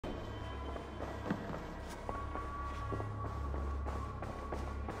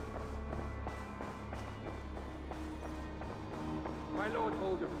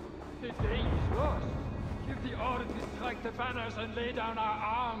back the banners and lay down our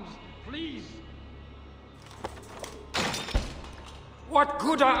arms, please. What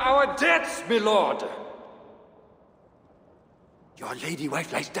good are our deaths, my lord? Your lady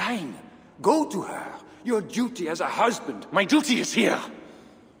wife lies dying. Go to her. Your duty as a husband. My duty is here.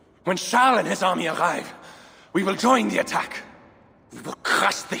 When Charles and his army arrive, we will join the attack. We will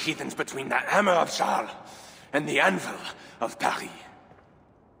crush the heathens between the hammer of Charles and the anvil of Paris.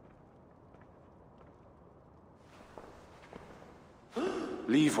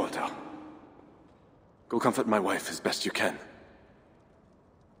 Leave, Walter. Go comfort my wife as best you can.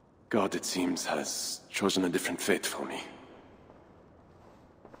 God, it seems, has chosen a different fate for me.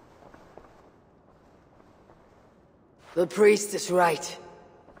 The priest is right.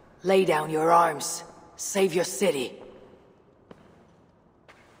 Lay down your arms. Save your city.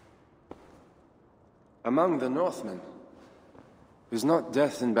 Among the Northmen, is not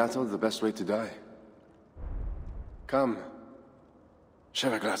death in battle the best way to die? Come,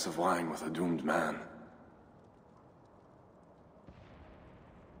 share a glass of wine with a doomed man.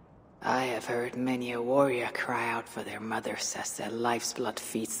 I have heard many a warrior cry out for their mothers as their life's blood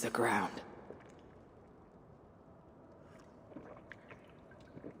feeds the ground.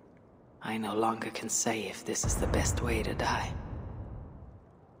 I no longer can say if this is the best way to die.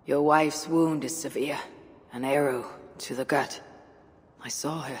 Your wife's wound is severe. An arrow to the gut. I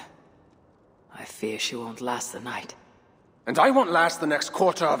saw her. I fear she won't last the night. And I won't last the next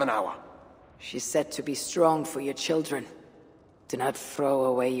quarter of an hour. She's said to be strong for your children. Do not throw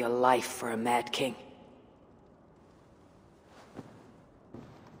away your life for a mad king.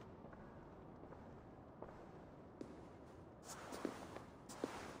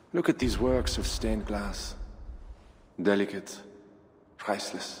 Look at these works of stained glass. Delicate,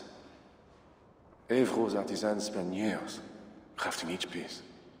 priceless. Eivor's artisans spend years crafting each piece.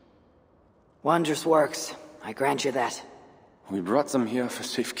 Wondrous works, I grant you that. We brought them here for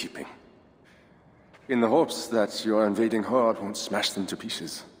safekeeping. In the hopes that your invading horde won't smash them to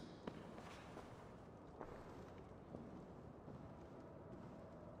pieces.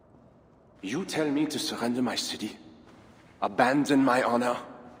 You tell me to surrender my city? Abandon my honor?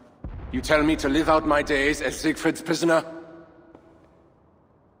 You tell me to live out my days as Siegfried's prisoner?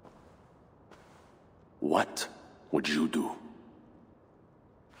 What would you do?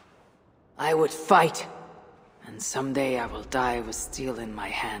 I would fight. And someday I will die with steel in my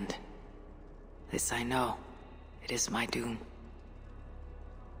hand. This I know. It is my doom.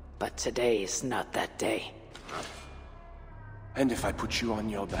 But today is not that day. And if I put you on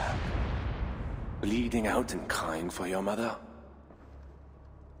your back, bleeding out and crying for your mother?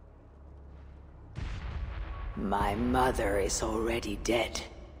 My mother is already dead.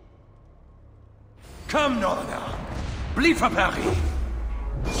 Come, Northerner! Bleed for Paris!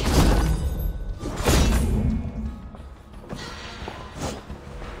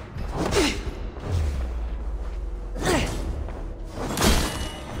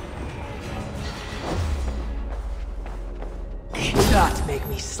 Do not make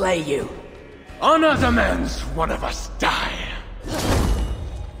me slay you. Honor demands one of us die.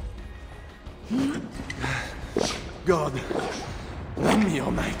 God, lend me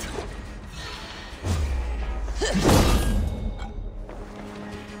your might.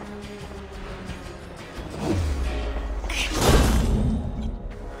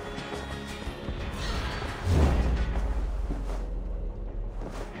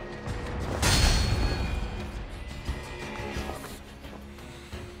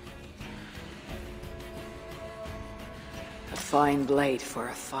 A fine blade for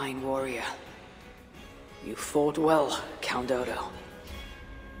a fine warrior. You fought well, Count Odo.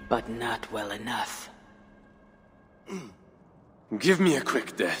 But not well enough. Give me a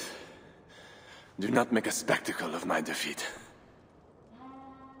quick death. Do not make a spectacle of my defeat.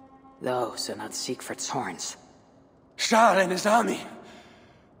 Those are not Siegfried's horns. Charles and his army.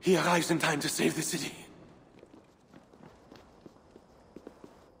 He arrives in time to save the city.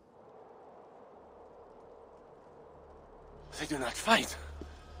 They do not fight.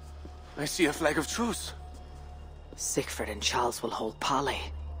 I see a flag of truce. Siegfried and Charles will hold parley.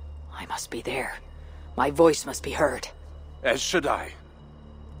 I must be there. My voice must be heard. As should I.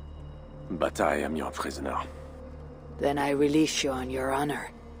 But I am your prisoner. Then I release you on your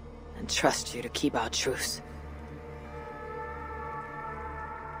honor, and trust you to keep our truce.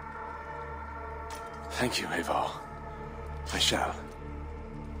 Thank you, Eivor. I shall.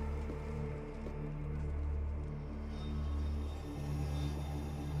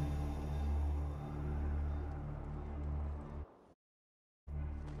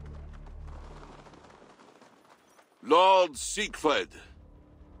 Lord Siegfried,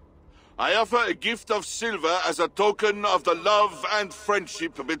 I offer a gift of silver as a token of the love and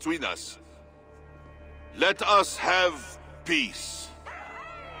friendship between us. Let us have peace.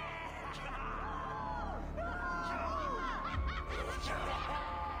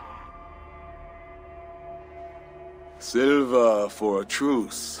 Silver for a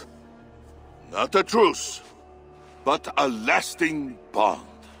truce. Not a truce, but a lasting bond.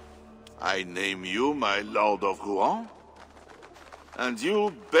 I name you my Lord of Rouen, and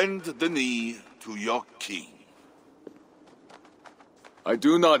you bend the knee to your king. I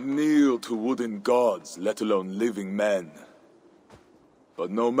do not kneel to wooden gods, let alone living men. But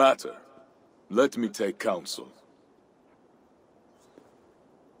no matter. Let me take counsel.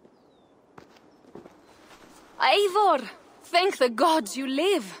 Eivor! Thank the gods you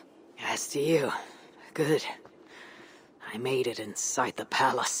live! As to you, good. I made it inside the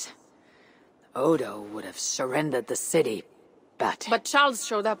palace. Odo would have surrendered the city, but... But Charles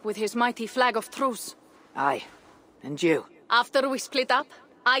showed up with his mighty flag of truce. Aye, and you? After we split up,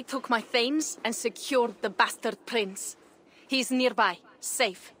 I took my thanes and secured the bastard prince. He's nearby,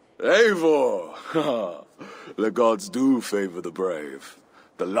 safe. Eivor! The gods do favor the brave.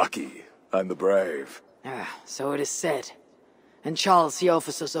 The lucky and the brave. Ah, so it is said. And Charles he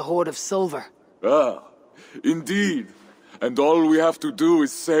offers us a hoard of silver. Ah, indeed. And all we have to do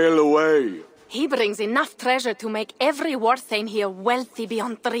is sail away. He brings enough treasure to make every Warthane here wealthy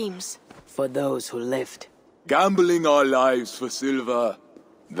beyond dreams. For those who lived. Gambling our lives for silver,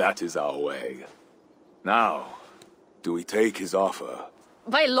 that is our way. Now, do we take his offer?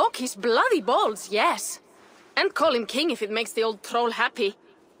 By Loki's bloody balls, yes. And call him king if it makes the old troll happy.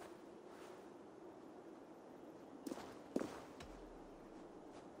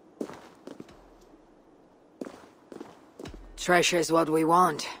 Treasure's what we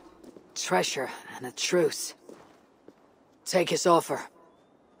want. Treasure and a truce. Take his offer.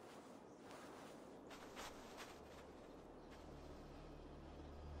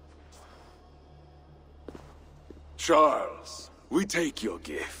 Charles, we take your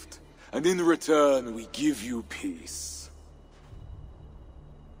gift, and in return we give you peace.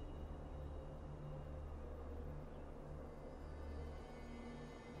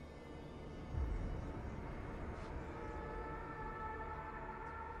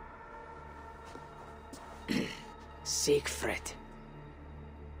 Siegfried.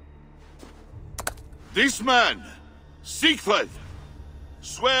 This man, Siegfried,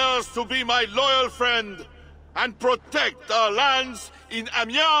 swears to be my loyal friend and protect our lands in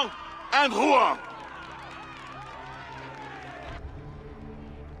Amiens and Rouen.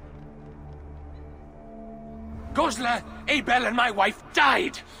 Goslar, Abel, and my wife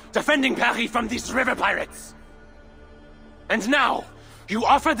died defending Paris from these river pirates. And now, you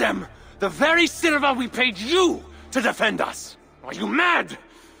offer them the very silver we paid you to defend us. Are you mad?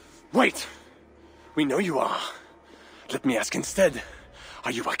 Wait. We know you are. Let me ask instead.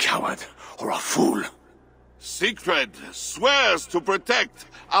 Are you a coward or a fool? Siegfried swears to protect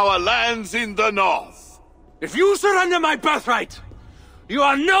our lands in the north. If you surrender my birthright, you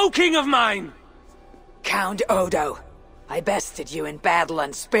are no king of mine! Count Odo, I bested you in battle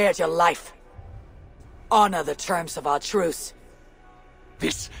and spared your life. Honor the terms of our truce.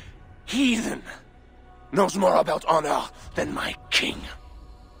 This heathen knows more about honor than my king.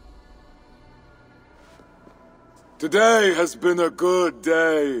 Today has been a good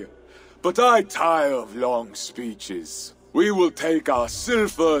day, but I tire of long speeches. We will take our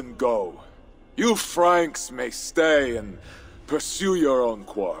silver and go. You Franks may stay and pursue your own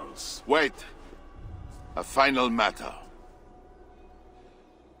quarrels. Wait. A final matter.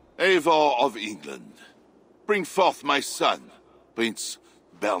 Eivor of England, bring forth my son, Prince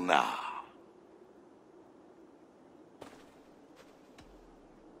Bernard.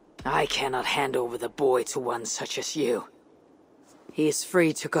 I cannot hand over the boy to one such as you. He is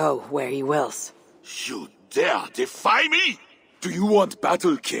free to go where he wills. You dare defy me? Do you want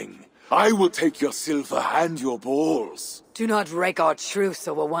battle, King? I will take your silver and your balls. Do not wreck our truce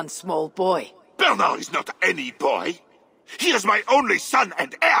over one small boy. Bernard is not any boy. He is my only son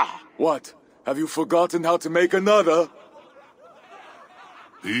and heir. What? Have you forgotten how to make another?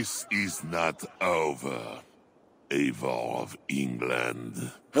 This is not over, Eivor of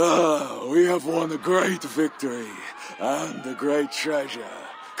England. Ah, we have won a great victory and a great treasure.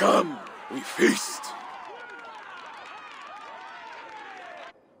 Come, we feast.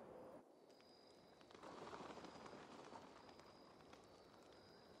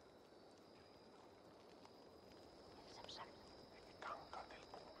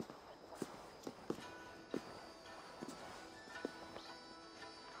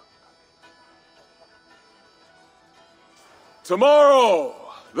 Tomorrow,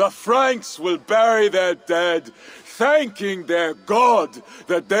 the Franks will bury their dead, thanking their god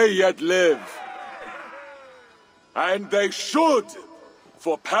that they yet live. And they should,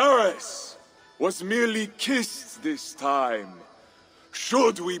 for Paris was merely kissed this time.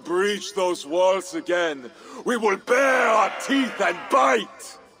 Should we breach those walls again, we will bare our teeth and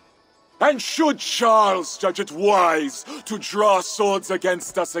bite. And should Charles judge it wise to draw swords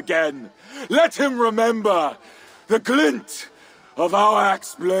against us again, let him remember the glint of our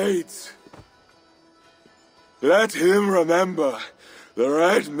axe blades. Let him remember the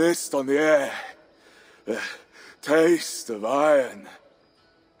red mist on the air, the taste of iron.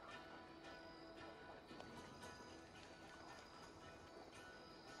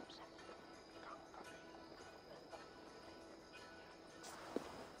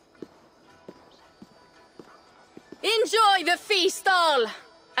 Enjoy the feast all!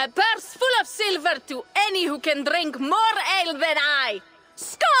 A purse full of silver to any who can drink more ale than I!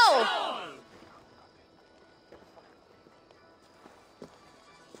 Skål!